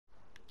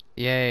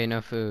Yay,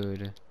 no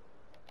food.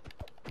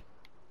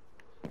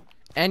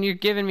 And you're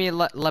giving me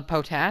la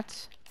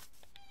potat?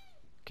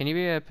 Can you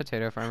be a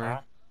potato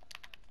farmer?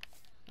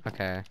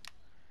 Okay.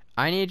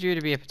 I need you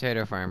to be a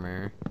potato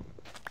farmer.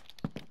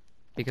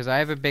 Because I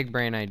have a big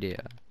brain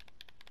idea.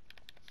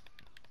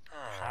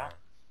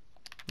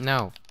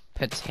 No.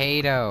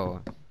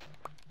 Potato.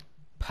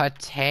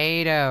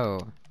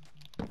 Potato.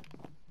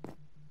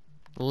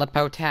 La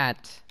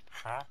potat.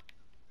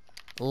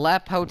 La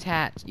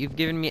potat. You've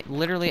given me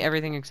literally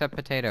everything except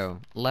potato.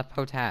 La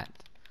potat.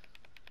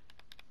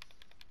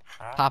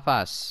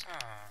 Papas.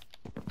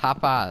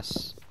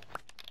 Papas.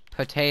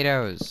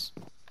 Potatoes.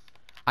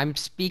 I'm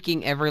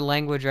speaking every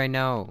language I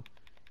know.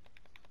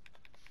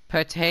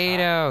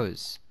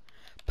 Potatoes.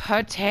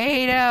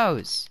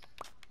 Potatoes.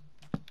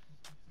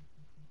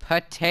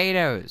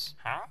 Potatoes.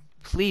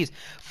 Please,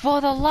 for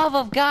the love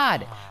of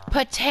God,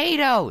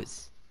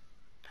 potatoes.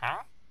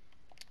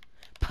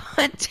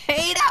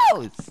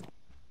 Potatoes.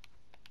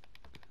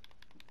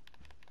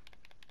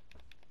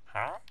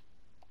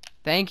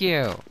 Thank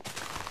you.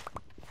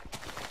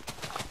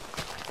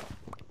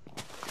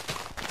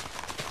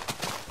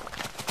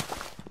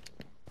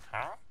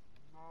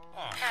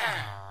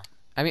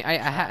 I mean, I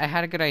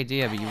had a good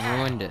idea, but you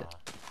ruined it.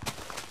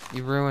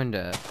 You ruined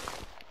it.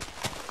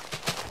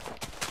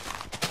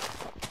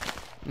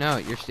 No,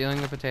 you're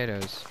stealing the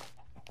potatoes.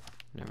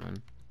 Never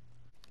mind.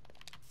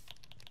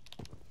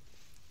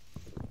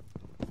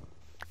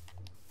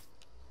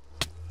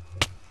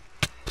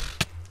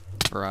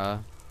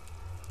 Bruh.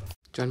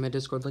 Join my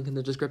Discord link in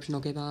the description,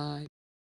 okay, bye.